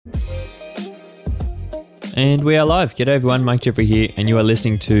And we are live. G'day everyone, Mike Jeffrey here, and you are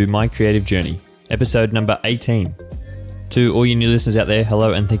listening to My Creative Journey, episode number 18. To all you new listeners out there,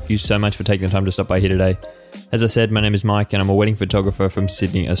 hello and thank you so much for taking the time to stop by here today. As I said, my name is Mike and I'm a wedding photographer from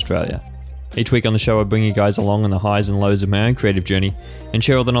Sydney, Australia. Each week on the show I bring you guys along on the highs and lows of my own creative journey and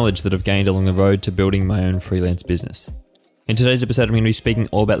share all the knowledge that I've gained along the road to building my own freelance business. In today's episode I'm going to be speaking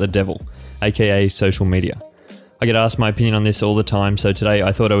all about the devil, aka social media. I get asked my opinion on this all the time, so today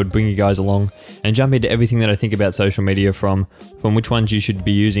I thought I would bring you guys along and jump into everything that I think about social media from which ones you should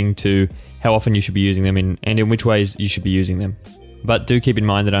be using to how often you should be using them and in which ways you should be using them. But do keep in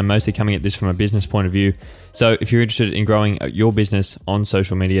mind that I'm mostly coming at this from a business point of view, so if you're interested in growing your business on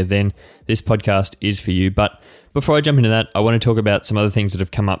social media, then this podcast is for you. But before I jump into that, I want to talk about some other things that have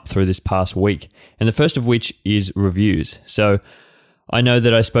come up through this past week, and the first of which is reviews. So I know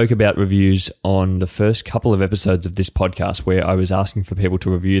that I spoke about reviews on the first couple of episodes of this podcast where I was asking for people to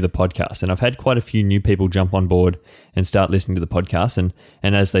review the podcast, and I've had quite a few new people jump on board and start listening to the podcast,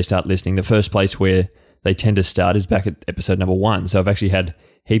 and as they start listening, the first place where they tend to start is back at episode number 1. So I've actually had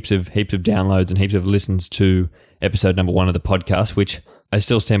heaps of downloads and heaps of listens to episode number 1 of the podcast, which I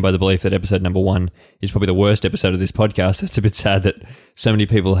still stand by the belief that episode number 1 is probably the worst episode of this podcast. It's a bit sad that so many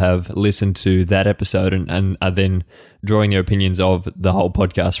people have listened to that episode and are then drawing their opinions of the whole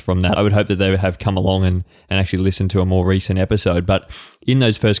podcast from that. I would hope that they have come along and actually listened to a more recent episode. But in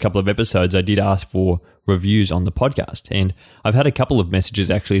those first couple of episodes, I did ask for reviews on the podcast. And I've had a couple of messages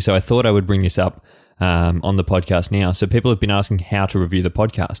actually, so I thought I would bring this up on the podcast now. So people have been asking how to review the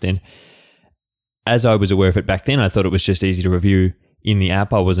podcast. And as I was aware of it back then, I thought it was just easy to review in the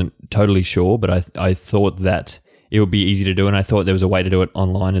app. I wasn't totally sure, but I thought that it would be easy to do, and I thought there was a way to do it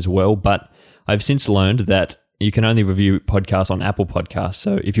online as well. But I've since learned that you can only review podcasts on Apple Podcasts.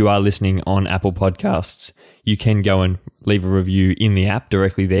 So if you are listening on Apple Podcasts, you can go and leave a review in the app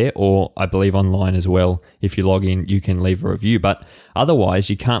directly there, or I believe online as well. If you log in, you can leave a review. But otherwise,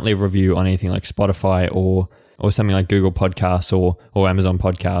 you can't leave a review on anything like Spotify or something like Google Podcasts or Amazon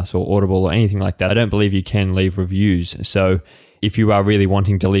Podcasts or Audible or anything like that. I don't believe you can leave reviews. So if you are really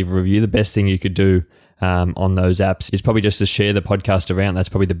wanting to leave a review, the best thing you could do on those apps is probably just to share the podcast around. That's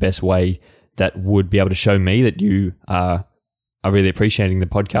probably the best way that would be able to show me that you are really appreciating the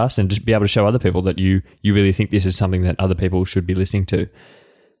podcast, and just be able to show other people that you really think this is something that other people should be listening to.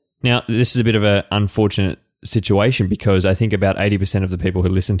 Now, this is a bit of an unfortunate situation because I think about 80% of the people who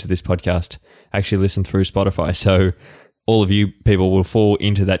listen to this podcast actually listen through Spotify. So all of you people will fall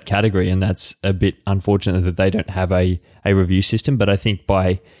into that category, and that's a bit unfortunate that they don't have a review system. But I think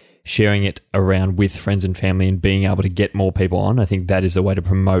by sharing it around with friends and family and being able to get more people on, I think that is the way to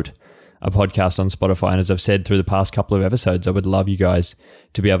promote a podcast on Spotify. And as I've said through the past couple of episodes, I would love you guys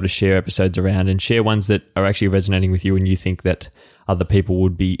to be able to share episodes around and share ones that are actually resonating with you and you think that other people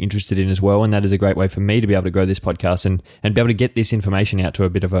would be interested in as well. And that is a great way for me to be able to grow this podcast and be able to get this information out to a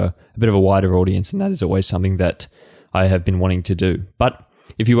bit of a wider audience. And that is always something that I have been wanting to do. But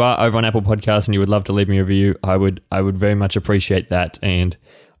if you are over on Apple Podcasts and you would love to leave me a review, I would very much appreciate that. And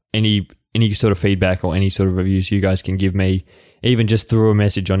any sort of feedback or any sort of reviews you guys can give me, even just through a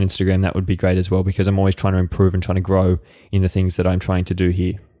message on Instagram, that would be great as well, because I'm always trying to improve and trying to grow in the things that I'm trying to do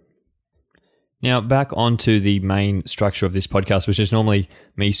here. Now, back onto the main structure of this podcast, which is normally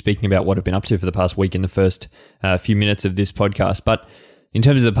me speaking about what I've been up to for the past week in the first few minutes of this podcast. But in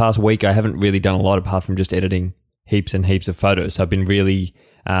terms of the past week, I haven't really done a lot apart from just editing heaps and heaps of photos. So I've been really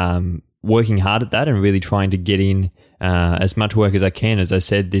working hard at that and really trying to get in as much work as I can. As I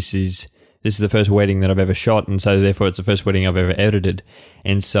said, this is the first wedding that I've ever shot, and so therefore it's the first wedding I've ever edited.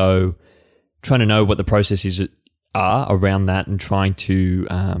 And so trying to know what the processes are around that and trying to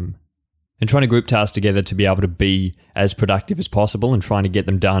group tasks together to be able to be as productive as possible and trying to get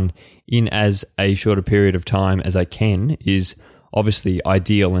them done in as a shorter period of time as I can is obviously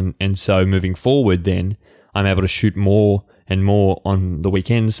ideal. And so moving forward then, I'm able to shoot more and more on the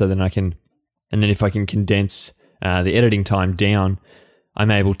weekends so then if I can condense the editing time down, I'm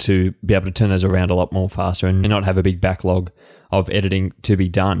able to turn those around a lot more faster and not have a big backlog of editing to be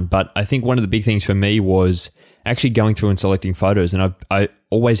done. But I think one of the big things for me was actually going through and selecting photos. And I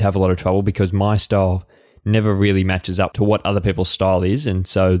always have a lot of trouble because my style never really matches up to what other people's style is. And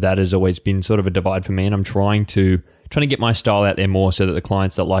so that has always been sort of a divide for me. And I'm trying to get my style out there more so that the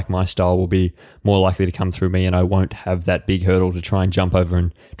clients that like my style will be more likely to come through me, and I won't have that big hurdle to try and jump over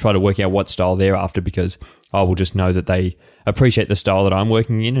and try to work out what style they're after, because I will just know that they appreciate the style that I'm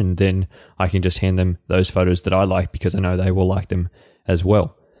working in, and then I can just hand them those photos that I like because I know they will like them as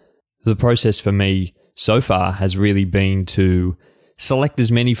well. The process for me so far has really been to select as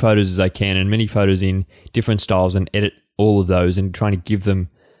many photos as I can and many photos in different styles and edit all of those and trying to give them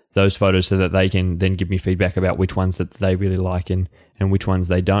those photos so that they can then give me feedback about which ones that they really like and which ones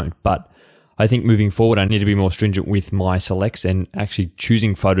they don't. But I think moving forward, I need to be more stringent with my selects and actually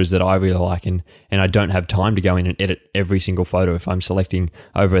choosing photos that I really like. And I don't have time to go in and edit every single photo. If I'm selecting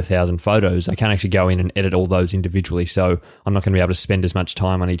over 1,000 photos, I can't actually go in and edit all those individually. So I'm not going to be able to spend as much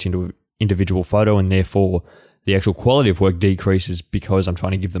time on each individual photo, and therefore the actual quality of work decreases because I'm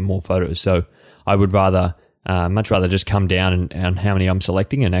trying to give them more photos. So I would much rather just come down and how many I'm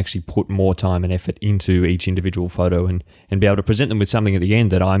selecting and actually put more time and effort into each individual photo and be able to present them with something at the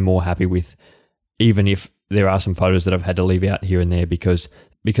end that I'm more happy with, even if there are some photos that I've had to leave out here and there because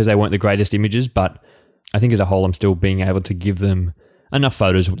they weren't the greatest images. But I think as a whole, I'm still being able to give them enough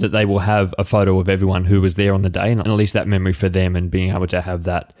photos that they will have a photo of everyone who was there on the day, and at least that memory for them, and being able to have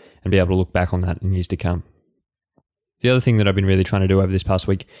that and be able to look back on that in years to come. The other thing that I've been really trying to do over this past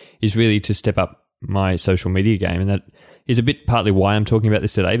week is really to step up my social media game, and that is a bit partly why I'm talking about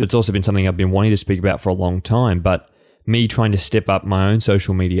this today, but it's also been something I've been wanting to speak about for a long time. But me trying to step up my own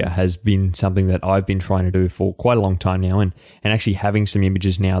social media has been something that I've been trying to do for quite a long time now, and actually having some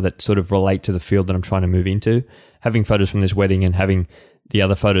images now that sort of relate to the field that I'm trying to move into, having photos from this wedding and having the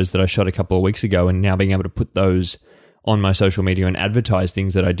other photos that I shot a couple of weeks ago, and now being able to put those on my social media and advertise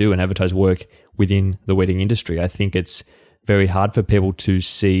things that I do and advertise work within the wedding industry. I think it's very hard for people to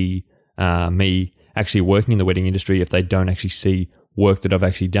see me actually working in the wedding industry if they don't actually see work that I've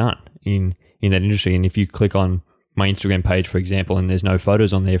actually done in that industry. And if you click on my Instagram page, for example, and there's no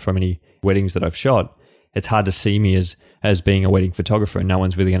photos on there from any weddings that I've shot, it's hard to see me as being a wedding photographer, and no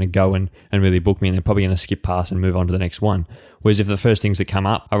one's really going to go and really book me, and they're probably going to skip past and move on to the next one. Whereas if the first things that come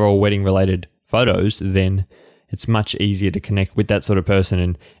up are all wedding related photos, then it's much easier to connect with that sort of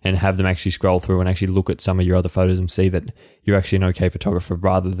person and have them actually scroll through and actually look at some of your other photos and see that you're actually an okay photographer,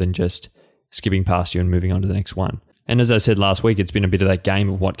 rather than just skipping past you and moving on to the next one. And as I said last week, it's been a bit of that game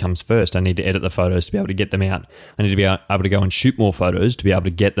of what comes first. I need to edit the photos to be able to get them out. I need to be able to go and shoot more photos to be able to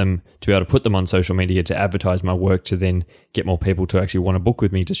get them, to be able to put them on social media, to advertise my work, to then get more people to actually want to book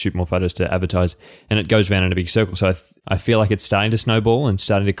with me to shoot more photos, to advertise. And it goes around in a big circle. So I feel like it's starting to snowball and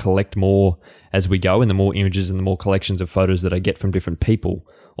starting to collect more as we go. And the more images and the more collections of photos that I get from different people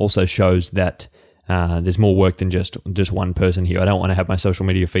also shows that there's more work than just one person here. I don't want to have my social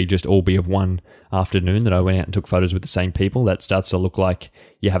media feed just all be of one afternoon that I went out and took photos with the same people. That starts to look like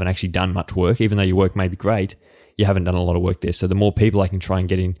you haven't actually done much work. Even though your work may be great, you haven't done a lot of work there. So the more people I can try and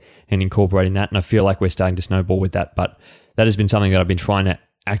get in and incorporate in that, and I feel like we're starting to snowball with that. But that has been something that I've been trying to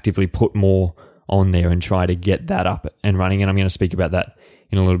actively put more on there and try to get that up and running. And I'm going to speak about that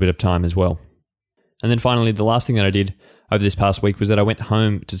in a little bit of time as well. And then finally, the last thing that I did over this past week was that I went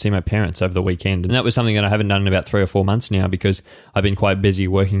home to see my parents over the weekend. And that was something that I haven't done in about 3 or 4 months now, because I've been quite busy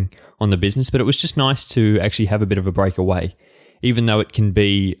working on the business. But it was just nice to actually have a bit of a break away, even though it can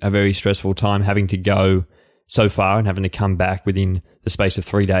be a very stressful time having to go so far and having to come back within the space of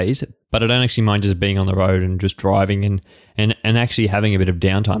 3 days. But I don't actually mind just being on the road and just driving and actually having a bit of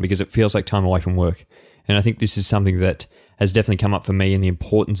downtime, because it feels like time away from work. And I think this is something that has definitely come up for me, and the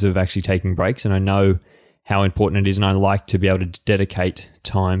importance of actually taking breaks. And I know how important it is, and I like to be able to dedicate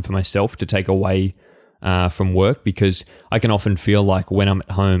time for myself to take away from work, because I can often feel like when I'm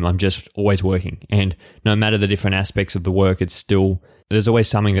at home, I'm just always working. And no matter the different aspects of the work, it's still, there's always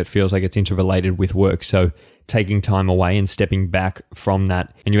something that feels like it's interrelated with work. So taking time away and stepping back from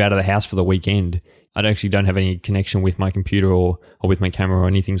that, and you're out of the house for the weekend, I actually don't have any connection with my computer or with my camera or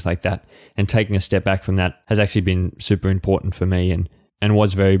anything like that. And taking a step back from that has actually been super important for me and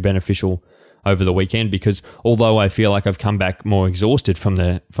was very beneficial over the weekend, because although I feel like I've come back more exhausted from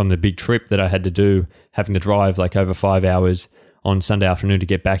the big trip that I had to do, having to drive like over 5 hours on Sunday afternoon to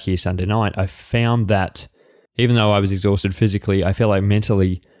get back here Sunday night, I found that even though I was exhausted physically, I feel like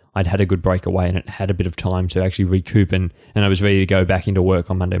mentally I'd had a good break away, and it had a bit of time to actually recoup, and I was ready to go back into work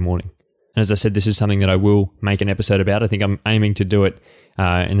on Monday morning. And as I said, this is something that I will make an episode about. I think I'm aiming to do it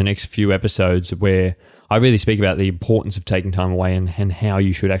in the next few episodes, where I really speak about the importance of taking time away and how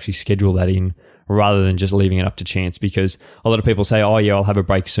you should actually schedule that in, rather than just leaving it up to chance. Because a lot of people say, oh yeah, I'll have a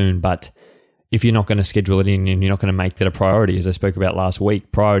break soon. But if you're not going to schedule it in and you're not going to make that a priority, as I spoke about last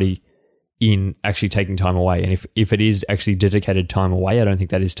week, priority in actually taking time away. And if it is actually dedicated time away, I don't think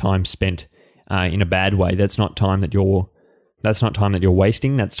that is time spent in a bad way. That's not time that you're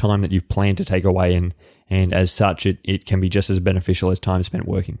wasting. That's time that you've planned to take away. And as such, it can be just as beneficial as time spent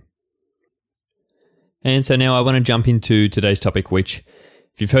working. And so now I want to jump into today's topic, which,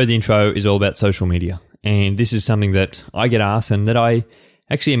 if you've heard the intro, is all about social media. And this is something that I get asked, and that I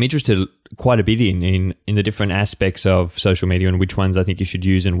actually am interested quite a bit in the different aspects of social media, and which ones I think you should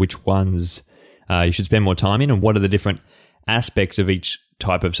use and which ones you should spend more time in, and what are the different aspects of each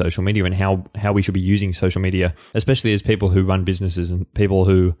type of social media and how we should be using social media, especially as people who run businesses and people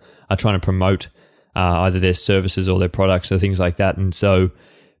who are trying to promote either their services or their products or things like that. And so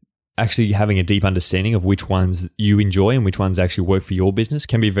actually having a deep understanding of which ones you enjoy and which ones actually work for your business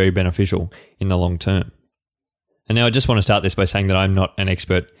can be very beneficial in the long term. And now I just want to start this by saying that I'm not an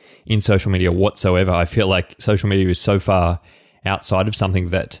expert in social media whatsoever. I feel like social media is so far outside of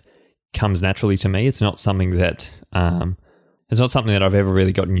something that comes naturally to me. It's not something that I've ever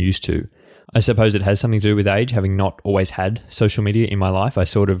really gotten used to. I suppose it has something to do with age, having not always had social media in my life. I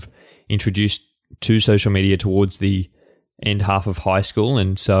sort of introduced to social media towards the end half of high school,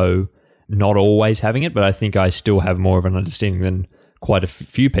 and so not always having it, but I think I still have more of an understanding than quite a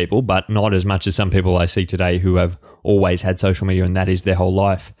few people, but not as much as some people I see today who have always had social media and that is their whole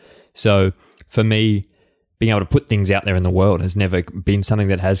life. So for me, being able to put things out there in the world has never been something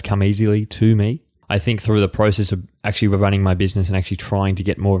that has come easily to me. I think through the process of actually running my business and actually trying to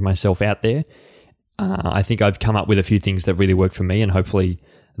get more of myself out there, I think I've come up with a few things that really work for me, and hopefully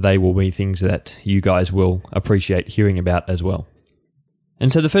they will be things that you guys will appreciate hearing about as well.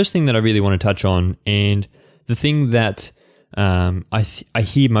 And so the first thing that I really want to touch on, and the thing that I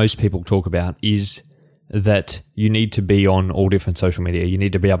hear most people talk about, is that you need to be on all different social media. You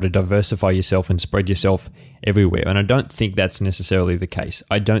need to be able to diversify yourself and spread yourself everywhere. And I don't think that's necessarily the case.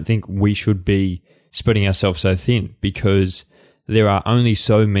 I don't think we should be spreading ourselves so thin, because there are only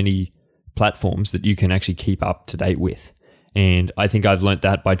so many platforms that you can actually keep up to date with. And I think I've learnt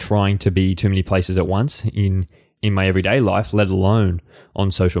that by trying to be too many places at once in my everyday life, let alone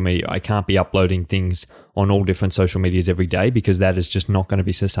on social media. I can't be uploading things on all different social medias every day, because that is just not going to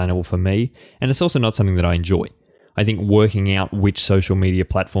be sustainable for me. And it's also not something that I enjoy. I think working out which social media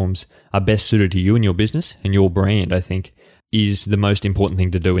platforms are best suited to you and your business and your brand, I think, is the most important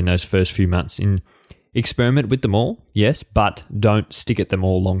thing to do in those first few months. Experiment with them all, yes, but don't stick at them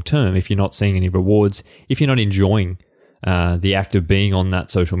all long term if you're not seeing any rewards. If you're not enjoying the act of being on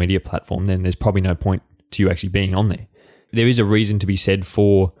that social media platform, then there's probably no point to you actually being on there. There is a reason to be said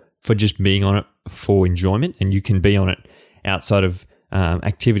for just being on it for enjoyment, and you can be on it outside of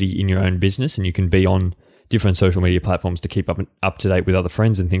activity in your own business, and you can be on different social media platforms to keep up to date with other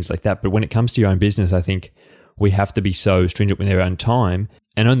friends and things like that. But when it comes to your own business, I think we have to be so stringent with our own time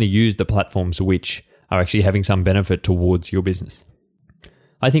and only use the platforms which are actually having some benefit towards your business.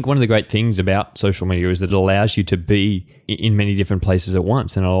 I think one of the great things about social media is that it allows you to be in many different places at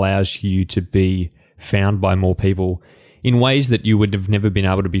once, and it allows you to be found by more people in ways that you would have never been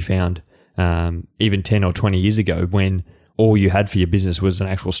able to be found even 10 or 20 years ago, when all you had for your business was an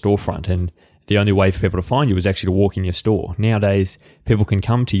actual storefront, and the only way for people to find you was actually to walk in your store. Nowadays, people can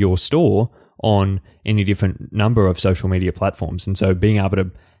come to your store on any different number of social media platforms, and so being able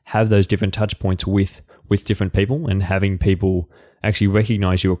to have those different touch points with different people and having people actually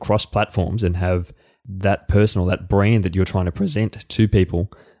recognize you across platforms and have that personal, that brand that you're trying to present to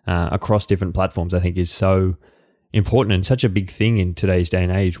people across different platforms, I think is so important and such a big thing in today's day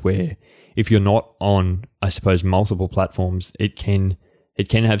and age, where if you're not on, I suppose, multiple platforms, it can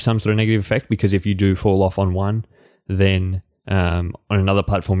have some sort of negative effect, because if you do fall off on one, then on another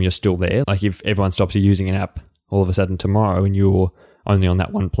platform you're still there. Like if everyone stops you using an app all of a sudden tomorrow and you're only on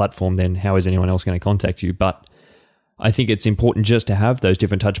that one platform, then how is anyone else going to contact you? But I think it's important just to have those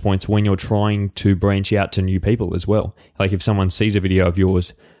different touch points when you're trying to branch out to new people as well. Like if someone sees a video of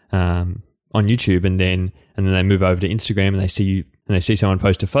yours on YouTube and then they move over to Instagram and they see someone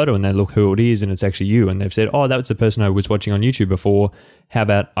post a photo and they look who it is and it's actually you, and they've said, oh, that was the person I was watching on YouTube before. How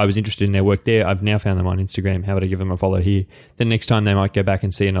about I was interested in their work there. I've now found them on Instagram. How about I give them a follow here? Then next time they might go back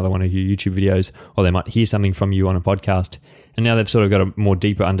and see another one of your YouTube videos, or they might hear something from you on a podcast. And now they've sort of got a more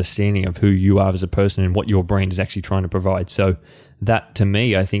deeper understanding of who you are as a person and what your brand is actually trying to provide. So that, to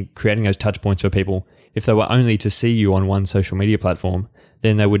me, I think creating those touch points for people, if they were only to see you on one social media platform,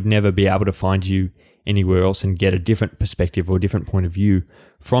 then they would never be able to find you anywhere else and get a different perspective or a different point of view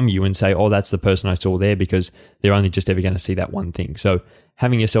from you and say, oh, that's the person I saw there, because they're only just ever going to see that one thing. So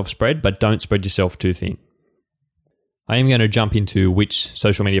having yourself spread, but don't spread yourself too thin. I am going to jump into which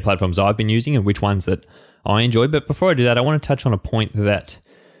social media platforms I've been using and which ones that I enjoy. But before I do that, I want to touch on a point that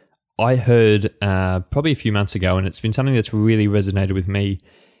I heard probably a few months ago, and it's been something that's really resonated with me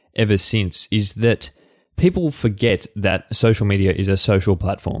ever since, is that people forget that social media is a social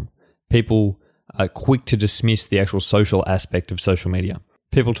platform. People are quick to dismiss the actual social aspect of social media.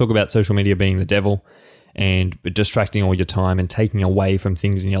 People talk about social media being the devil and distracting all your time and taking away from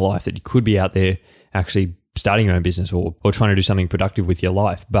things in your life that you could be out there actually starting your own business or trying to do something productive with your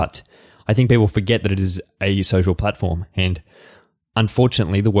life. But I think people forget that it is a social platform. And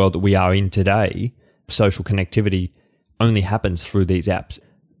unfortunately, the world that we are in today, social connectivity only happens through these apps.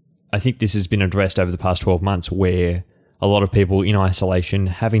 I think this has been addressed over the past 12 months where a lot of people in isolation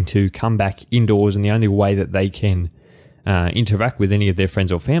having to come back indoors, and the only way that they can interact with any of their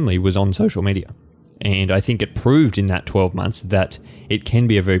friends or family was on social media. And I think it proved in that 12 months that it can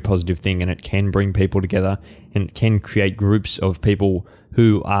be a very positive thing, and it can bring people together and it can create groups of people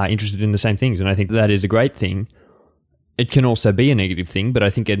who are interested in the same things. And I think that is a great thing. It can also be a negative thing, but I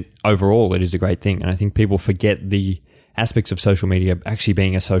think overall it is a great thing. And I think people forget the aspects of social media actually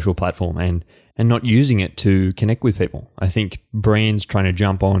being a social platform and not using it to connect with people. I think brands trying to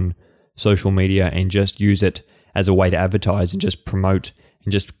jump on social media and just use it as a way to advertise and just promote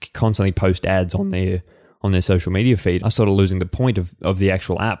and just constantly post ads on their social media feed are sort of losing the point of the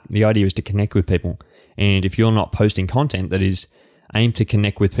actual app. The idea is to connect with people. And if you're not posting content that is aimed to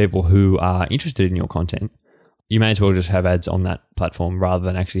connect with people who are interested in your content, you may as well just have ads on that platform rather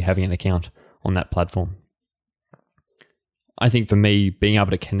than actually having an account on that platform. I think for me, being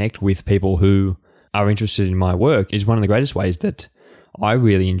able to connect with people who are interested in my work is one of the greatest ways that I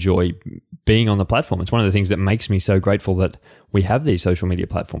really enjoy being on the platform. It's one of the things that makes me so grateful that we have these social media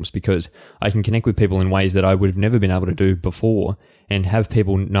platforms, because I can connect with people in ways that I would have never been able to do before, and have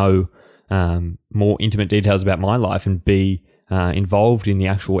people know more intimate details about my life and be involved in the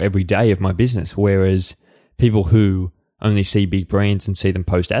actual everyday of my business. Whereas people who only see big brands and see them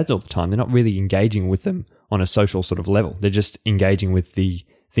post ads all the time, they're not really engaging with them on a social sort of level. They're just engaging with the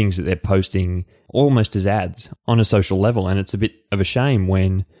things that they're posting almost as ads on a social level. And it's a bit of a shame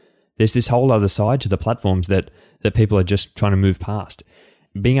when there's this whole other side to the platforms that people are just trying to move past.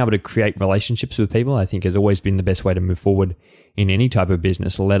 Being able to create relationships with people, I think, has always been the best way to move forward in any type of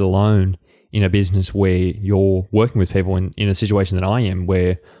business, let alone in a business where you're working with people in a situation that I am,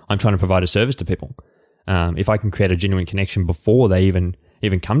 where I'm trying to provide a service to people. If I can create a genuine connection before they even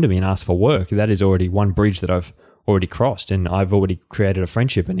come to me and ask for work, that is already one bridge that I've already crossed, and I've already created a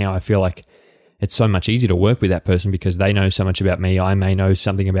friendship. And now I feel like it's so much easier to work with that person because they know so much about me. I may know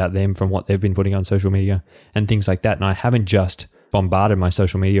something about them from what they've been putting on social media and things like that. And I haven't just bombarded my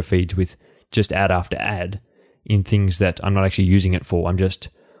social media feeds with just ad after ad in things that I'm not actually using it for. I'm just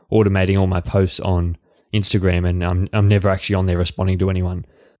automating all my posts on Instagram, and I'm never actually on there responding to anyone.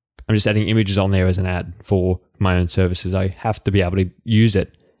 I'm just adding images on there as an ad for my own services. I have to be able to use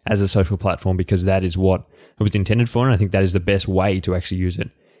it as a social platform because that is what it was intended for, and I think that is the best way to actually use it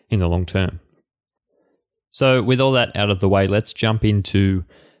in the long term. So with all that out of the way, let's jump into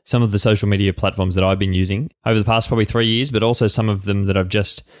some of the social media platforms that I've been using over the past probably 3 years, but also some of them that I've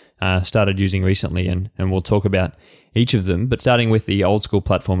just started using recently, and we'll talk about each of them. But starting with the old school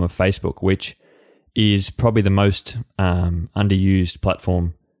platform of Facebook, which is probably the most underused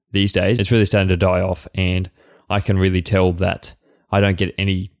platform these days. It's really starting to die off, and I can really tell that I don't get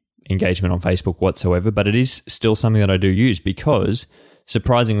any engagement on Facebook whatsoever, but it is still something that I do use because,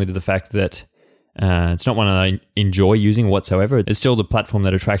 surprisingly to the fact that it's not one that I enjoy using whatsoever, it's still the platform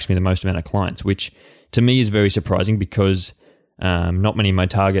that attracts me the most amount of clients, which to me is very surprising because not many of my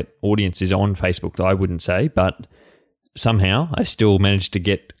target audience is on Facebook, I wouldn't say, but somehow I still managed to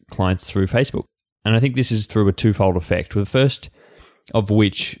get clients through Facebook. And I think this is through a twofold effect. The first of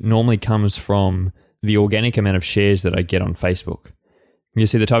which normally comes from the organic amount of shares that I get on Facebook. You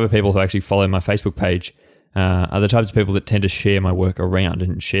see, the type of people who actually follow my Facebook page are the types of people that tend to share my work around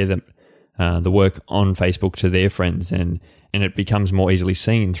and share them, the work on Facebook to their friends, and it becomes more easily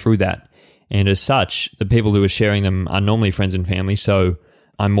seen through that. And as such, the people who are sharing them are normally friends and family, so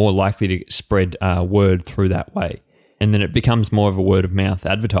I'm more likely to spread word through that way. And then it becomes more of a word of mouth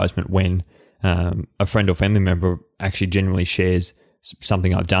advertisement when a friend or family member actually genuinely shares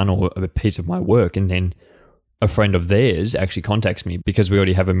something I've done or a piece of my work, and then a friend of theirs actually contacts me because we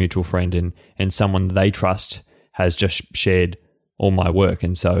already have a mutual friend and someone they trust has just shared all my work.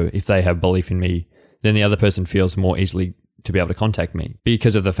 And so if they have belief in me, then the other person feels more easily to be able to contact me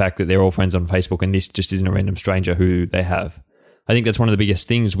because of the fact that they're all friends on Facebook and this just isn't a random stranger who they have. I think that's one of the biggest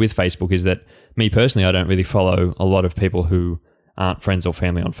things with Facebook is that me personally, I don't really follow a lot of people who aren't friends or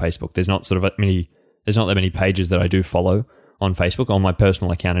family on Facebook. There's not that many pages that I do follow on Facebook, on my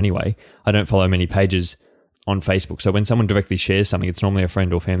personal account anyway. I don't follow many pages on Facebook. So when someone directly shares something, it's normally a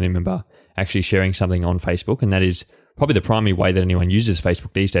friend or family member actually sharing something on Facebook. And that is probably the primary way that anyone uses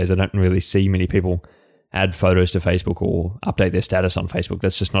Facebook these days. I don't really see many people add photos to Facebook or update their status on Facebook.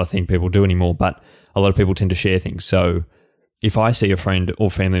 That's just not a thing people do anymore, but a lot of people tend to share things. So if I see a friend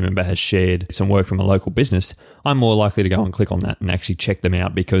or family member has shared some work from a local business, I'm more likely to go and click on that and actually check them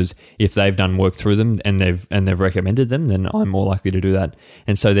out, because if they've done work through them and they've recommended them, then I'm more likely to do that.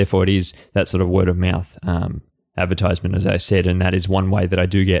 And so therefore it is that sort of word of mouth advertisement, as I said, and that is one way that I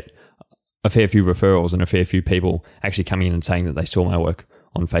do get a fair few referrals and a fair few people actually coming in and saying that they saw my work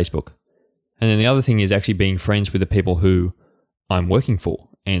on Facebook. And then the other thing is actually being friends with the people who I'm working for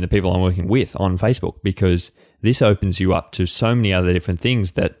and the people I'm working with on Facebook, because this opens you up to so many other different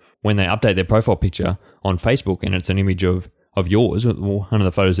things that when they update their profile picture on Facebook and it's an image of yours, one of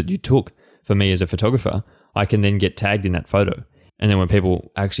the photos that you took for me as a photographer, I can then get tagged in that photo. And then when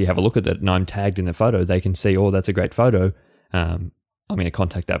people actually have a look at it and I'm tagged in the photo, they can see, oh, that's a great photo. I'm going to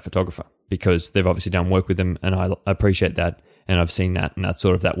contact that photographer because they've obviously done work with them and I appreciate that and I've seen that, and that's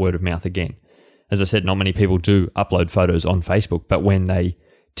sort of that word of mouth again. As I said, not many people do upload photos on Facebook, but when they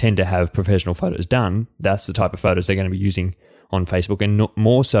tend to have professional photos done, that's the type of photos they're going to be using on Facebook, and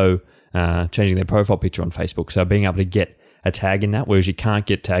more so changing their profile picture on Facebook. So being able to get a tag in that, whereas you can't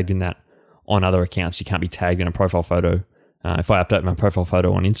get tagged in that on other accounts. You can't be tagged in a profile photo. If I update my profile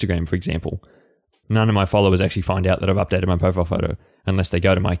photo on Instagram, for example, none of my followers actually find out that I've updated my profile photo unless they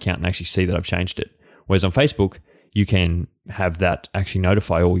go to my account and actually see that I've changed it. Whereas on Facebook, you can have that actually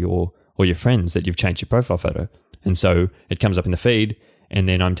notify all your friends that you've changed your profile photo. And so it comes up in the feed and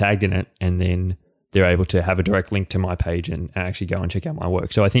then I'm tagged in it and then they're able to have a direct link to my page and actually go and check out my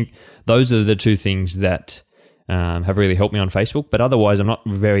work. So I think those are the two things that have really helped me on Facebook. But otherwise, I'm not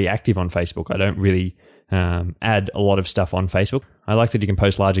very active on Facebook. I don't really add a lot of stuff on Facebook. I like that you can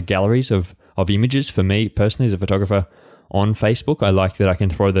post larger galleries of images. For me personally, as a photographer on Facebook, I like that I can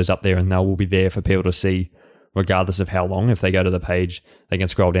throw those up there and they will be there for people to see regardless of how long. If they go to the page, they can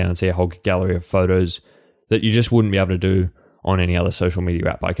scroll down and see a whole gallery of photos that you just wouldn't be able to do on any other social media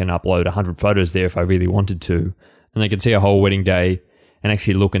app. I can upload 100 photos there if I really wanted to, and they can see a whole wedding day and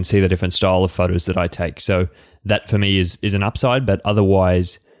actually look and see the different style of photos that I take. So that for me is an upside, but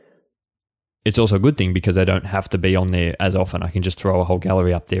otherwise it's also a good thing because I don't have to be on there as often. I can just throw a whole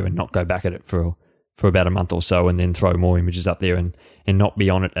gallery up there and not go back at it for about a month or so and then throw more images up there and not be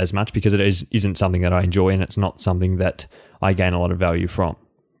on it as much because it isn't something that I enjoy and it's not something that I gain a lot of value from.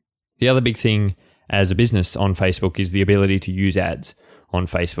 The other big thing as a business on Facebook is the ability to use ads on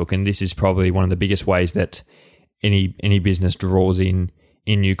Facebook. And this is probably one of the biggest ways that any business draws in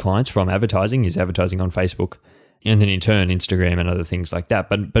new clients from advertising is advertising on Facebook, and then in turn Instagram and other things like that,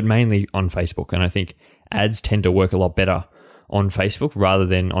 but mainly on Facebook. And I think ads tend to work a lot better on Facebook rather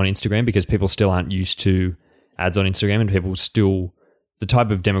than on Instagram because people still aren't used to ads on Instagram, and people still, the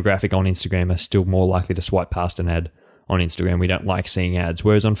type of demographic on Instagram are still more likely to swipe past an ad on Instagram. We don't like seeing ads.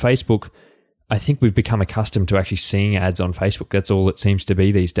 Whereas on Facebook, I think we've become accustomed to actually seeing ads on Facebook. That's all it seems to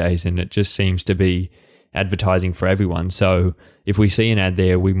be these days, and it just seems to be advertising for everyone. So if we see an ad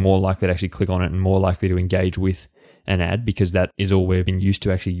there, we're more likely to actually click on it and more likely to engage with an ad because that is all we've been used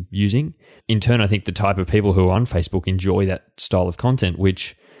to actually using. In turn, I think the type of people who are on Facebook enjoy that style of content,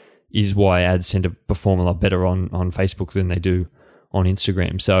 which is why ads tend to perform a lot better on Facebook than they do on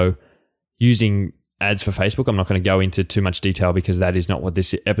Instagram. So using ads for Facebook, I'm not going to go into too much detail because that is not what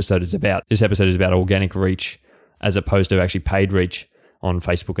this episode is about. This episode is about organic reach as opposed to actually paid reach on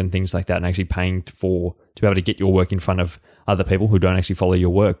Facebook and things like that, and actually paying to be able to get your work in front of other people who don't actually follow your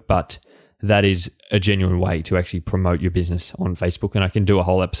work. But that is a genuine way to actually promote your business on Facebook. And I can do a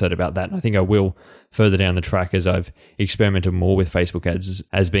whole episode about that. And I think I will further down the track as I've experimented more with Facebook ads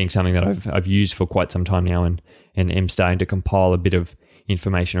as being something that I've used for quite some time now and am starting to compile a bit of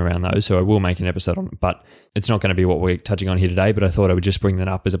information around those. So I will make an episode on it, but it's not going to be what we're touching on here today. But I thought I would just bring that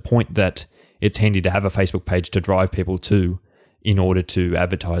up as a point that it's handy to have a Facebook page to drive people to in order to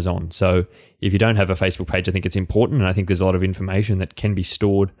advertise on. So if you don't have a Facebook page, I think it's important. And I think there's a lot of information that can be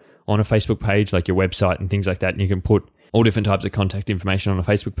stored on a Facebook page, like your website and things like that. And you can put all different types of contact information on a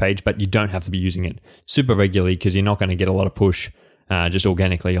Facebook page, but you don't have to be using it super regularly because you're not going to get a lot of push just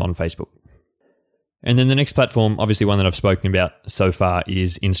organically on Facebook. And then the next platform, obviously one that I've spoken about so far,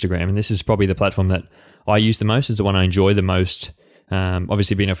 is Instagram. And this is probably the platform that I use the most. It's the one I enjoy the most.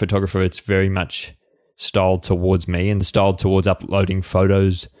 Obviously being a photographer, it's very much styled towards me and styled towards uploading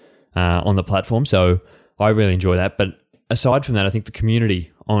photos on the platform. So I really enjoy that. But aside from that, I think the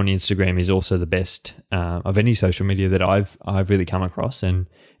community on Instagram is also the best of any social media that I've really come across. And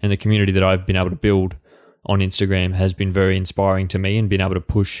the community that I've been able to build on Instagram has been very inspiring to me, and being able to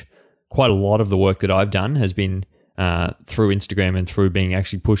push quite a lot of the work that I've done has been through Instagram and through being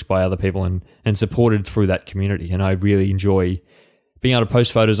actually pushed by other people and supported through that community. And I really enjoy being able to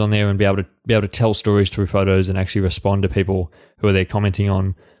post photos on there and be able to tell stories through photos and actually respond to people who are there commenting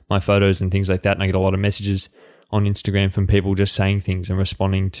on my photos and things like that. And I get a lot of messages on Instagram from people just saying things and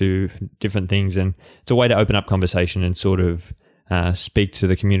responding to different things. And it's a way to open up conversation and sort of speak to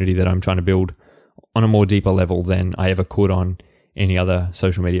the community that I'm trying to build on a more deeper level than I ever could on any other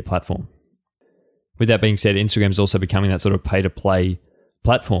social media platform. With that being said, Instagram is also becoming that sort of pay-to-play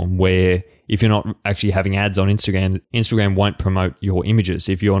platform where if you're not actually having ads on Instagram, Instagram won't promote your images.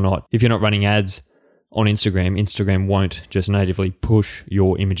 If you're not running ads on Instagram, Instagram won't just natively push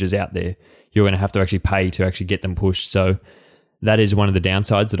your images out there. You're going to have to actually pay to actually get them pushed. So that is one of the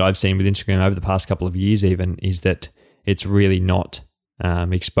downsides that I've seen with Instagram over the past couple of years even, is that it's really not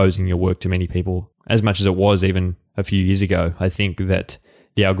exposing your work to many people as much as it was even a few years ago. I think that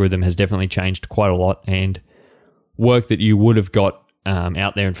the algorithm has definitely changed quite a lot, and work that you would have got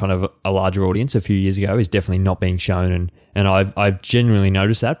out there in front of a larger audience a few years ago is definitely not being shown. And I've genuinely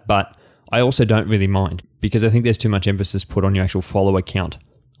noticed that, but I also don't really mind, because I think there's too much emphasis put on your actual follower count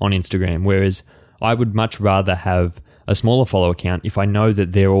on Instagram, whereas I would much rather have a smaller follower count if I know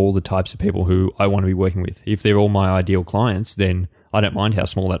that they're all the types of people who I want to be working with. If they're all my ideal clients, then I don't mind how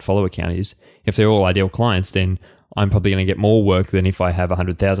small that follower count is. If they're all ideal clients, then I'm probably going to get more work than if I have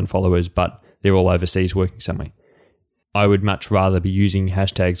 100,000 followers, but they're all overseas working somewhere. I would much rather be using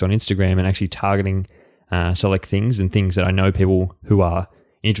hashtags on Instagram and actually targeting select things and things that I know people who are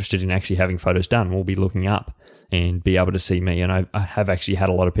interested in actually having photos done will be looking up and be able to see me. And I have actually had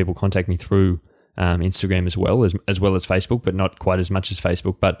a lot of people contact me through Instagram as well as Facebook, but not quite as much as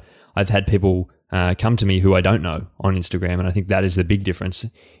Facebook. But I've had people come to me who I don't know on Instagram, and I think that is the big difference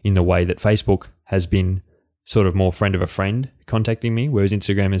in the way that Facebook has been sort of more friend of a friend contacting me, whereas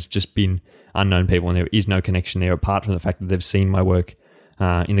Instagram has just been unknown people, and there is no connection there apart from the fact that they've seen my work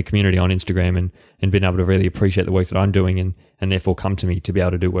in the community on Instagram and been able to really appreciate the work that I'm doing and therefore come to me to be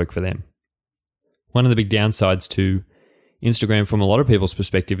able to do work for them. One of the big downsides to Instagram from a lot of people's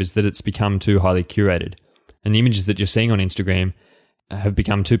perspective is that it's become too highly curated, and the images that you're seeing on Instagram have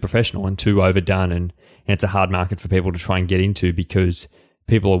become too professional and too overdone, and it's a hard market for people to try and get into because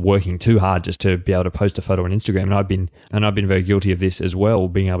people are working too hard just to be able to post a photo on Instagram. And I've been very guilty of this as well,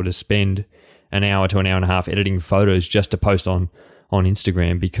 being able to spend an hour to an hour and a half editing photos just to post on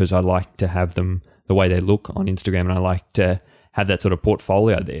Instagram, because I like to have them the way they look on Instagram, and I like to have that sort of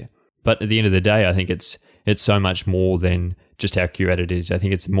portfolio there. But at the end of the day, I think it's so much more than just how curated it is. I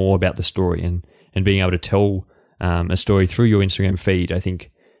think it's more about the story and being able to tell a story through your Instagram feed. I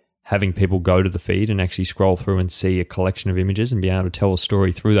think having people go to the feed and actually scroll through and see a collection of images and being able to tell a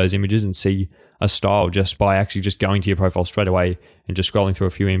story through those images and see a style just by actually just going to your profile straight away and just scrolling through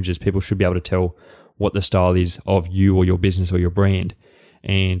a few images, people should be able to tell what the style is of you or your business or your brand.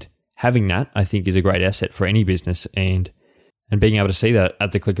 And having that, I think, is a great asset for any business, and being able to see that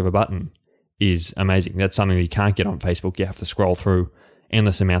at the click of a button is amazing. That's something that you can't get on Facebook. You have to scroll through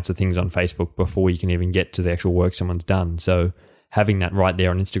endless amounts of things on Facebook before you can even get to the actual work someone's done. So having that right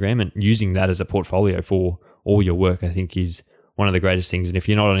there on Instagram and using that as a portfolio for all your work, I think, is one of the greatest things. And if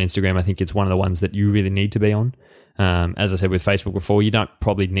you're not on Instagram, I think it's one of the ones that you really need to be on. As I said with Facebook before, you don't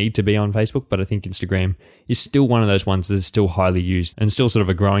probably need to be on Facebook, but I think Instagram is still one of those ones that is still highly used and still sort of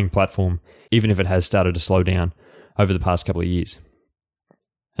a growing platform, even if it has started to slow down over the past couple of years.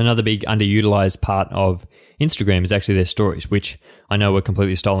 Another big underutilized part of Instagram is actually their stories, which I know were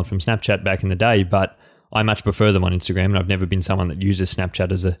completely stolen from Snapchat back in the day, but I much prefer them on Instagram, and I've never been someone that uses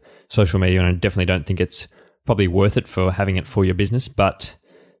Snapchat as a social media, and I definitely don't think it's probably worth it for having it for your business. But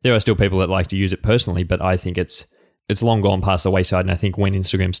there are still people that like to use it personally, but I think it's long gone past the wayside. And I think when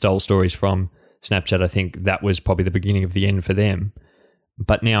Instagram stole stories from Snapchat, I think that was probably the beginning of the end for them.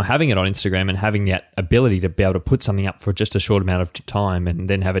 But now having it on Instagram and having that ability to be able to put something up for just a short amount of time and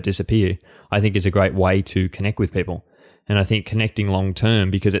then have it disappear, I think is a great way to connect with people. And I think connecting long term,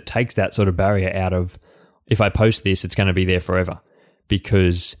 because it takes that sort of barrier out of, if I post this, it's going to be there forever,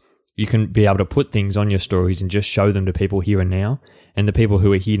 because you can be able to put things on your stories and just show them to people here and now, and the people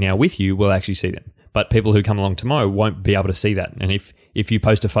who are here now with you will actually see them. But people who come along tomorrow won't be able to see that. And if you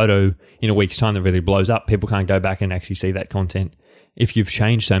post a photo in a week's time that really blows up, people can't go back and actually see that content. If you've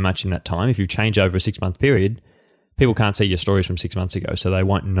changed so much in that time, if you've changed over a 6-month period, people can't see your stories from 6 months ago, so they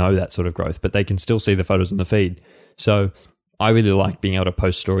won't know that sort of growth, but they can still see the photos in the feed. So I really like being able to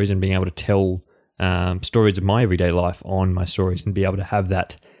post stories and being able to tell stories of my everyday life on my stories and be able to have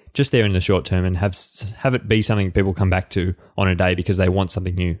that just there in the short term and have it be something people come back to on a day because they want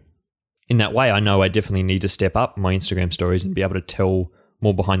something new. In that way, I know I definitely need to step up my Instagram stories and be able to tell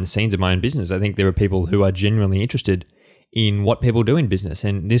more behind the scenes of my own business. I think there are people who are genuinely interested in what people do in business,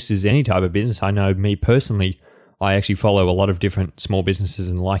 and this is any type of business. I know me personally, I actually follow a lot of different small businesses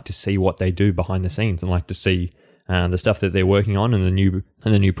and like to see what they do behind the scenes and like to see the stuff that they're working on and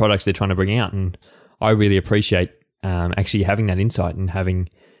the new products they're trying to bring out. And I really appreciate actually having that insight and having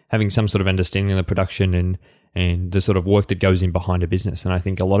some sort of understanding of the production and the sort of work that goes in behind a business. And I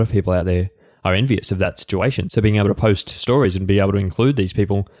think a lot of people out there are envious of that situation. So being able to post stories and be able to include these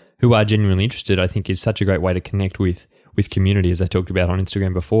people who are genuinely interested, I think, is such a great way to connect with with community, as I talked about on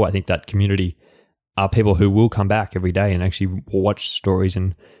Instagram before. I think that community are people who will come back every day and actually watch stories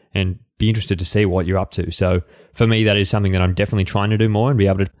and be interested to see what you're up to. So for me, that is something that I'm definitely trying to do more and being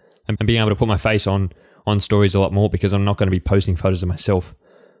able to put my face on stories a lot more, because I'm not going to be posting photos of myself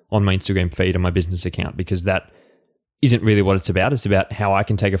on my Instagram feed and my business account, because that isn't really what it's about. It's about how I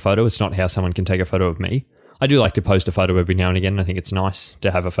can take a photo. It's not how someone can take a photo of me. I do like to post a photo every now and again. I think it's nice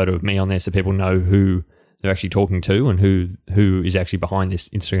to have a photo of me on there so people know who they're actually talking to and who is actually behind this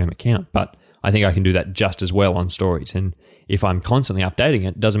Instagram account. But I think I can do that just as well on stories. And if I'm constantly updating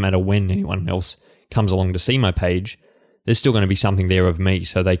it, doesn't matter when anyone else comes along to see my page, there's still going to be something there of me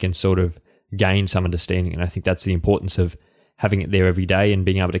so they can sort of gain some understanding. And I think that's the importance of having it there every day and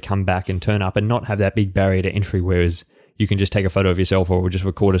being able to come back and turn up and not have that big barrier to entry, whereas you can just take a photo of yourself or just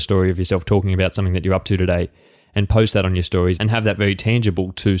record a story of yourself talking about something that you're up to today and post that on your stories and have that very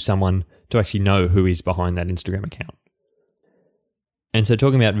tangible to someone to actually know who is behind that Instagram account. And so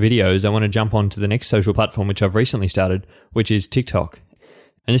talking about videos, I want to jump on to the next social platform, which I've recently started, which is TikTok.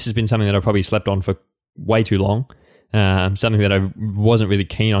 And this has been something that I've probably slept on for way too long. Something that I wasn't really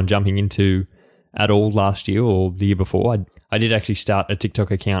keen on jumping into at all last year or the year before. I did actually start a TikTok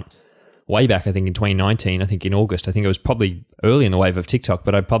account way back, I think in 2019, I think in August. I think it was probably early in the wave of TikTok,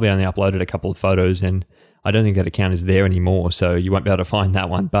 but I probably only uploaded a couple of photos and I don't think that account is there anymore, so you won't be able to find that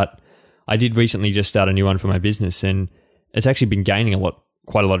one. But I did recently just start a new one for my business, and it's actually been gaining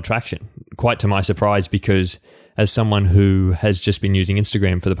quite a lot of traction, quite to my surprise, because as someone who has just been using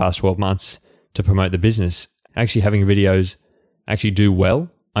Instagram for the past 12 months to promote the business, actually having videos actually do well,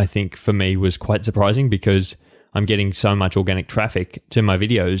 I think for me was quite surprising, because I'm getting so much organic traffic to my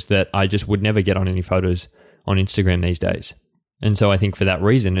videos that I just would never get on any photos on Instagram these days. And so I think for that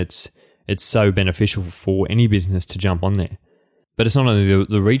reason, it's so beneficial for any business to jump on there. But it's not only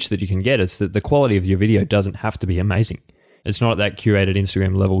the reach that you can get, it's that the quality of your video doesn't have to be amazing. It's not at that curated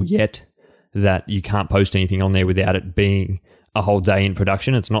Instagram level yet that you can't post anything on there without it being a whole day in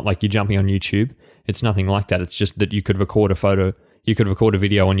production. It's not like you're jumping on YouTube. It's nothing like that. It's just that you could record a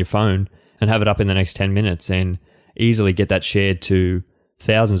video on your phone and have it up in the next 10 minutes and easily get that shared to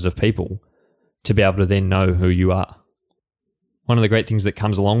thousands of people to be able to then know who you are. One of the great things that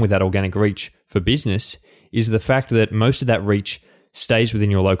comes along with that organic reach for business is the fact that most of that reach stays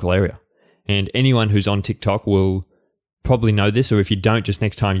within your local area. And anyone who's on TikTok will probably know this, or if you don't, just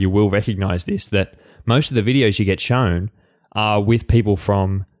next time you will recognize this, that most of the videos you get shown are with people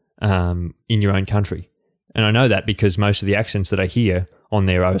from in your own country. And I know that because most of the accents that I hear on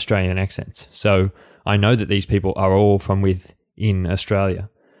there are Australian accents. So I know that these people are all from within Australia,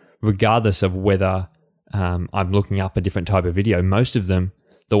 regardless of whether I'm looking up a different type of video. Most of them,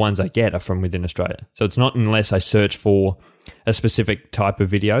 the ones I get, are from within Australia. So it's not unless I search for a specific type of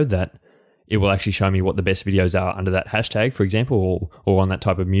video that it will actually show me what the best videos are under that hashtag, for example, or on that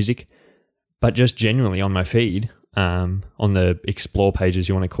type of music. But just generally on my feed, on the explore pages,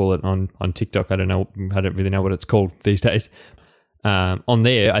 you want to call it, on TikTok, I don't really know what it's called these days. On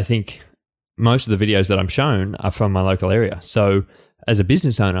there, I think most of the videos that I'm shown are from my local area. So as a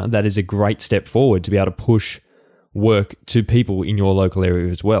business owner, that is a great step forward to be able to push work to people in your local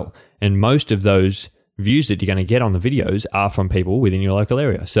area as well. And most of those views that you're going to get on the videos are from people within your local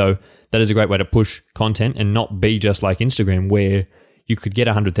area. So that is a great way to push content and not be just like Instagram, where you could get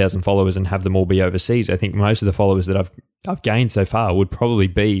 100,000 followers and have them all be overseas. I think most of the followers that I've gained so far would probably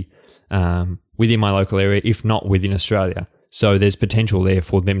be within my local area, if not within Australia. So there's potential there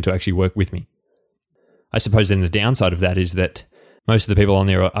for them to actually work with me. I suppose then the downside of that is that most of the people on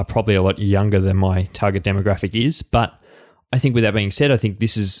there are probably a lot younger than my target demographic is. But I think with that being said, I think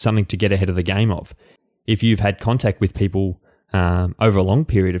this is something to get ahead of the game of. If you've had contact with people over a long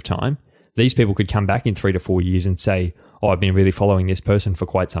period of time, these people could come back in 3 to 4 years and say, oh, I've been really following this person for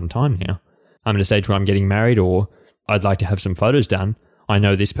quite some time now. I'm at a stage where I'm getting married, or I'd like to have some photos done. I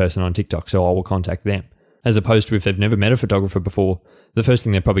know this person on TikTok, so I will contact them. As opposed to if they've never met a photographer before, the first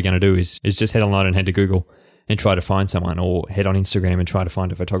thing they're probably going to do is just head online and head to Google and try to find someone, or head on Instagram and try to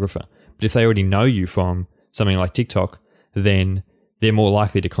find a photographer. But if they already know you from something like TikTok, then they're more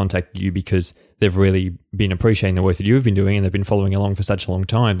likely to contact you because they've really been appreciating the work that you've been doing, and they've been following along for such a long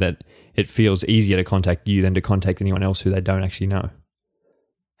time that it feels easier to contact you than to contact anyone else who they don't actually know.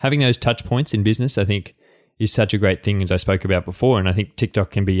 Having those touch points in business, I think, is such a great thing, as I spoke about before. And I think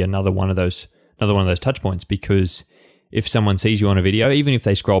TikTok can be another one of those touch points, because if someone sees you on a video, even if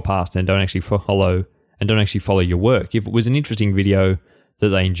they scroll past and don't actually follow your work, if it was an interesting video that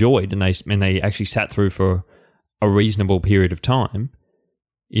they enjoyed and they actually sat through for a reasonable period of time,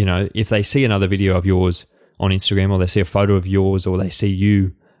 you know, if they see another video of yours on Instagram, or they see a photo of yours, or they see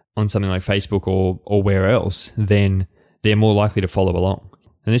you on something like Facebook or where else, then they're more likely to follow along.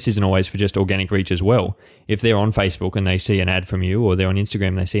 And this isn't always for just organic reach as well. If they're on Facebook and they see an ad from you, or they're on Instagram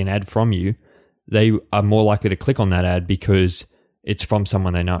and they see an ad from you, they are more likely to click on that ad because it's from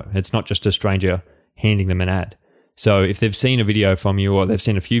someone they know. It's not just a stranger handing them an ad. So if they've seen a video from you, or they've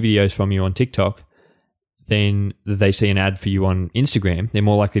seen a few videos from you on TikTok, then they see an ad for you on Instagram, they're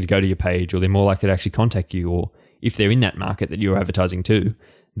more likely to go to your page, or they're more likely to actually contact you. Or if they're in that market that you're advertising to,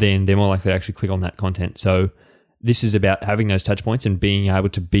 then they're more likely to actually click on that content. So this is about having those touch points and being able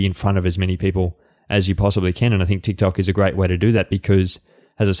to be in front of as many people as you possibly can. And I think TikTok is a great way to do that because,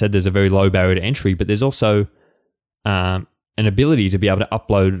 as I said, there's a very low barrier to entry, but there's also an ability to be able to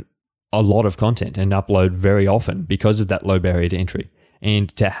upload a lot of content and upload very often because of that low barrier to entry.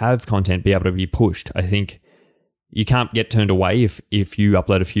 And to have content be able to be pushed, I think you can't get turned away if you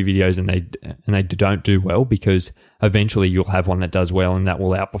upload a few videos and they don't do well, because eventually you'll have one that does well and that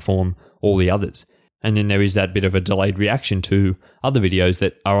will outperform all the others. And then there is that bit of a delayed reaction to other videos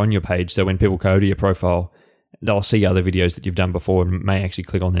that are on your page. So when people go to your profile, they'll see other videos that you've done before and may actually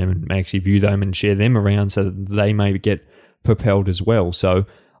click on them and may actually view them and share them around, so that they may get propelled as well. So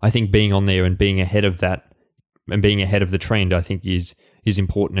I think being on there and being ahead of that and being ahead of the trend, I think is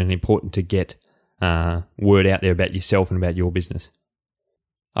important, and important to get word out there about yourself and about your business.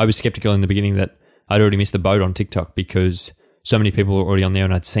 I was skeptical in the beginning that I'd already missed the boat on TikTok because so many people were already on there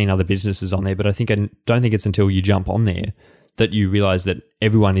and I'd seen other businesses on there, but I don't think it's until you jump on there that you realize that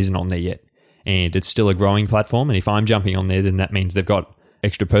everyone isn't on there yet. And it's still a growing platform. And if I'm jumping on there, then that means they've got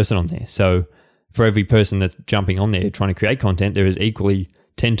extra person on there. So for every person that's jumping on there trying to create content, there is equally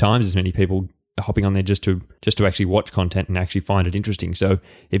 10 times as many people hopping on there just to actually watch content and actually find it interesting. So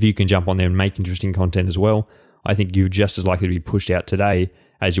if you can jump on there and make interesting content as well, I think you're just as likely to be pushed out today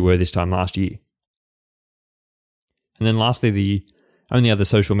as you were this time last year. And then lastly, the only other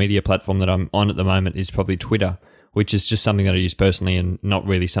social media platform that I'm on at the moment is probably Twitter, which is just something that I use personally and not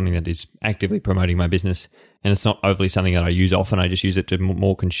really something that is actively promoting my business. And it's not overly something that I use often. I just use it to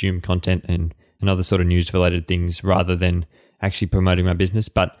more consume content and other sort of news-related things rather than actually promoting my business.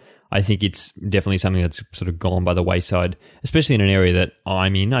 But I think it's definitely something that's sort of gone by the wayside, especially in an area that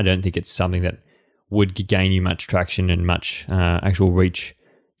I'm in. I don't think it's something that would gain you much traction and much actual reach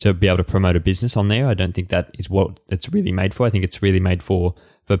to be able to promote a business on there. I don't think that is what it's really made for. I think it's really made for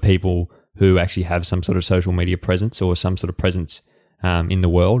people who actually have some sort of social media presence or some sort of presence in the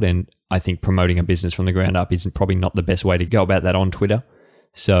world. And I think promoting a business from the ground up is probably not the best way to go about that on Twitter.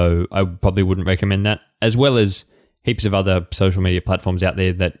 So I probably wouldn't recommend that, as well as heaps of other social media platforms out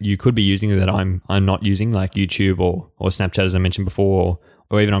there that you could be using that I'm not using, like YouTube or Snapchat, as I mentioned before,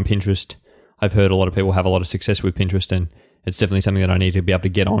 or even on Pinterest. I've heard a lot of people have a lot of success with Pinterest, and it's definitely something that I need to be able to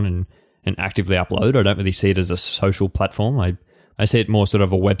get on and actively upload. I don't really see it as a social platform. I see it more sort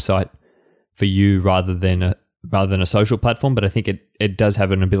of a website for you rather than a social platform, but I think it does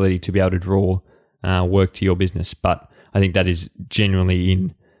have an ability to be able to draw work to your business. But I think that is generally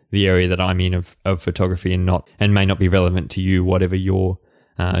in the area that I'm in of photography and may not be relevant to you, whatever your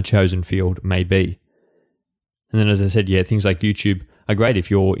chosen field may be. And then, as I said, things like YouTube are great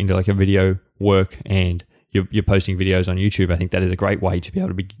if you're into like a video work and you're posting videos on YouTube. I think that is a great way to be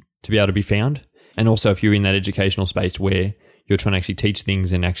able to be found. And also, if you're in that educational space where you're trying to actually teach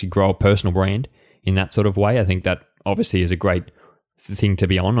things and actually grow a personal brand in that sort of way, I think that obviously is a great thing to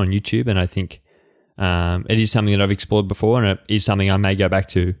be on YouTube. And I think it is something that I've explored before, and it is something I may go back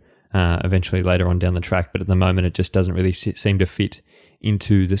to eventually later on down the track. But at the moment, it just doesn't really seem to fit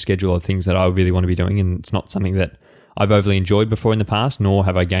into the schedule of things that I really want to be doing. And it's not something that I've overly enjoyed before in the past, nor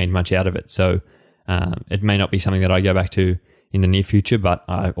have I gained much out of it. So it may not be something that I go back to in the near future, but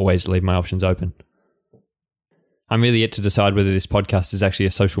I always leave my options open. I'm really yet to decide whether this podcast is actually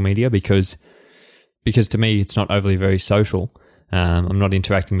a social media because to me, it's not overly very social. I'm not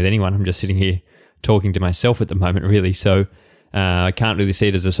interacting with anyone. I'm just sitting here talking to myself at the moment, really. So I can't really see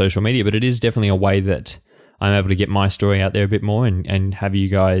it as a social media, but it is definitely a way that I'm able to get my story out there a bit more and have you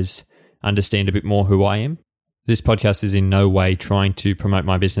guys understand a bit more who I am. This podcast is in no way trying to promote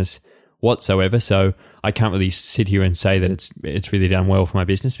my business whatsoever, so I can't really sit here and say that it's really done well for my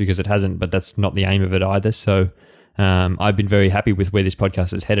business, because it hasn't, but that's not the aim of it either. So I've been very happy with where this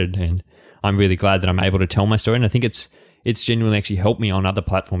podcast is headed, and I'm really glad that I'm able to tell my story. And I think it's genuinely actually helped me on other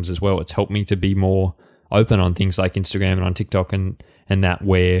platforms as well. It's helped me to be more open on things like Instagram and on TikTok and that,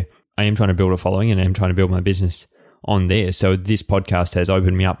 where I am trying to build a following and I am trying to build my business on there. So this podcast has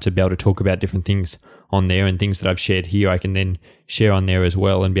opened me up to be able to talk about different things on there, and things that I've shared here I can then share on there as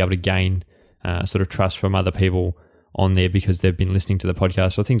well, and be able to gain sort of trust from other people on there because they've been listening to the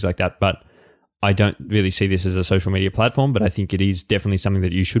podcast or things like that. But I don't really see this as a social media platform, but I think it is definitely something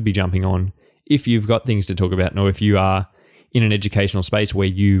that you should be jumping on if you've got things to talk about, or if you are in an educational space where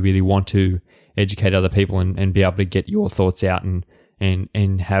you really want to educate other people and be able to get your thoughts out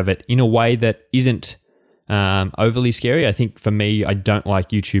and have it in a way that isn't overly scary. I think for me, I don't like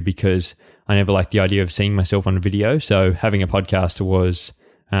YouTube because I never liked the idea of seeing myself on a video. So having a podcast was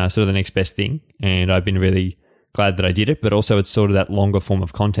sort of the next best thing. And I've been really glad that I did it, but also it's sort of that longer form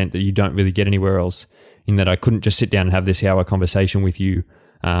of content that you don't really get anywhere else, in that I couldn't just sit down and have this hour conversation with you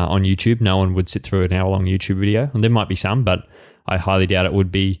on YouTube. No one would sit through an hour-long YouTube video. And there might be some, but I highly doubt it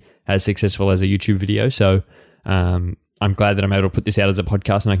would be as successful as a YouTube video. So I'm glad that I'm able to put this out as a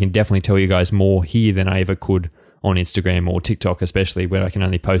podcast, and I can definitely tell you guys more here than I ever could on Instagram or TikTok, especially, where I can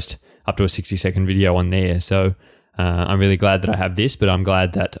only post up to a 60-second video on there. So I'm really glad that I have this, but I'm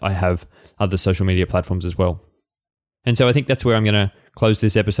glad that I have other social media platforms as well. And so I think that's where I'm going to close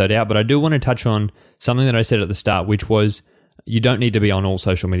this episode out. But I do want to touch on something that I said at the start, which was you don't need to be on all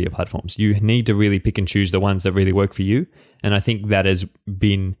social media platforms. You need to really pick and choose the ones that really work for you. And I think that has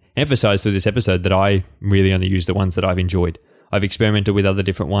been emphasized through this episode, that I really only use the ones that I've enjoyed. I've experimented with other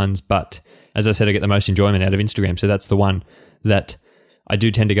different ones, but as I said, I get the most enjoyment out of Instagram. So that's the one that I do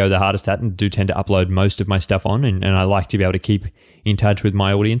tend to go the hardest at and do tend to upload most of my stuff on. And I like to be able to keep in touch with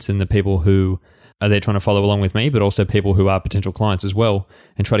my audience and the people who are there trying to follow along with me, but also people who are potential clients as well,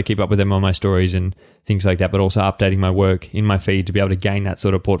 and try to keep up with them on my stories and things like that, but also updating my work in my feed to be able to gain that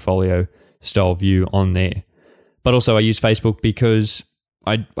sort of portfolio style view on there. But also I use Facebook because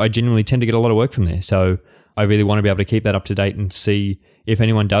I genuinely tend to get a lot of work from there. So I really want to be able to keep that up to date and see if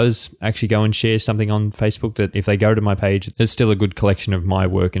anyone does actually go and share something on Facebook, that if they go to my page, it's still a good collection of my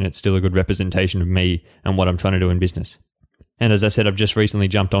work and it's still a good representation of me and what I'm trying to do in business. And as I said, I've just recently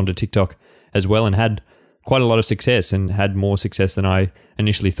jumped onto TikTok as well and had quite a lot of success, and had more success than I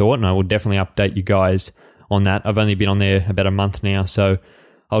initially thought. And I will definitely update you guys on that. I've only been on there about a month now, so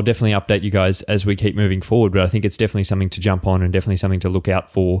I'll definitely update you guys as we keep moving forward. But I think it's definitely something to jump on and definitely something to look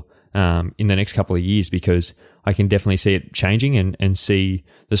out for in the next couple of years, because I can definitely see it changing and see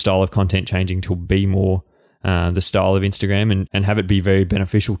the style of content changing to be more the style of Instagram, and have it be very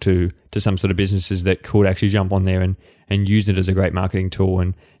beneficial to some sort of businesses that could actually jump on there and use it as a great marketing tool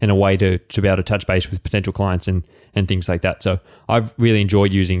and a way to be able to touch base with potential clients and things like that. So I've really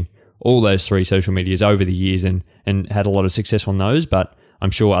enjoyed using all those three social medias over the years and had a lot of success on those, but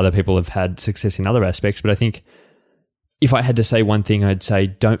I'm sure other people have had success in other aspects. But I think if I had to say one thing, I'd say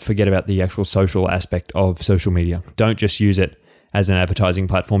don't forget about the actual social aspect of social media. Don't just use it as an advertising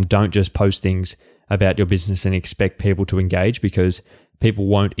platform. Don't just post things about your business and expect people to engage, because people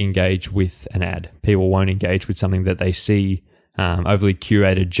won't engage with an ad. People won't engage with something that they see overly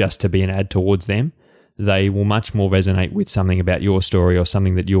curated just to be an ad towards them. They will much more resonate with something about your story or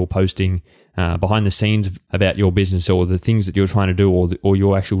something that you're posting behind the scenes about your business, or the things that you're trying to do, or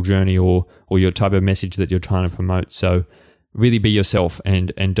your actual journey, or your type of message that you're trying to promote. So really be yourself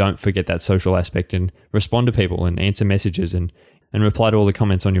and don't forget that social aspect, and respond to people and answer messages and reply to all the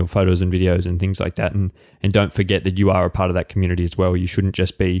comments on your photos and videos and things like that. And don't forget that you are a part of that community as well. You shouldn't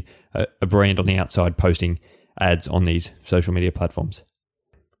just be a brand on the outside posting ads on these social media platforms.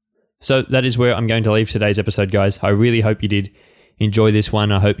 So that is where I'm going to leave today's episode, guys. I really hope you did enjoy this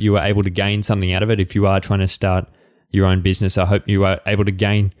one. I hope you were able to gain something out of it. If you are trying to start your own business, I hope you are able to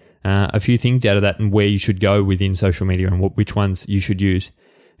gain a few things out of that, and where you should go within social media and which ones you should use.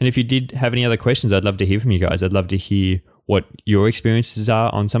 And if you did have any other questions, I'd love to hear from you guys. I'd love to hear what your experiences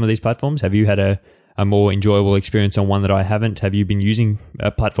are on some of these platforms. Have you had a more enjoyable experience on one that I haven't? Have you been using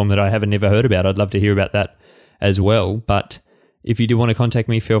a platform that I haven't never heard about? I'd love to hear about that as well. But if you do want to contact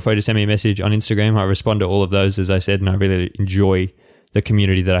me, feel free to send me a message on Instagram. I respond to all of those, as I said, and I really enjoy the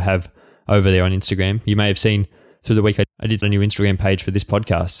community that I have over there on Instagram. You may have seen through the week I did a new Instagram page for this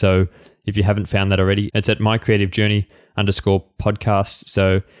podcast. So if you haven't found that already, it's at mycreativejourney_podcast.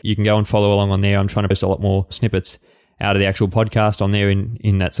 So you can go and follow along on there. I'm trying to post a lot more snippets out of the actual podcast on there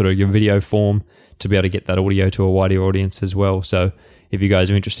in that sort of your video form, to be able to get that audio to a wider audience as well. So if you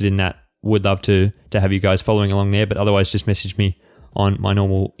guys are interested in that, would love to have you guys following along there. But otherwise, just message me on my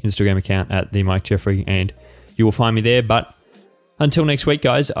normal Instagram account at the Mike Jeffrey, and you will find me there. But until next week,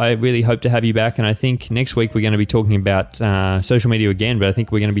 guys, I really hope to have you back. And I think next week we're going to be talking about social media again, but I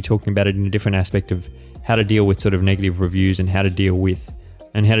think we're going to be talking about it in a different aspect of how to deal with sort of negative reviews and how to deal with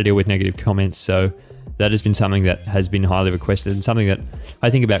negative comments. So that has been something that has been highly requested and something that I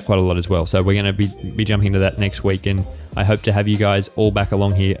think about quite a lot as well. So we're going to be jumping into that next week, and I hope to have you guys all back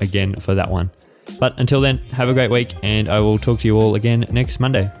along here again for that one. But until then, have a great week, and I will talk to you all again next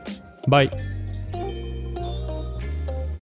Monday. Bye.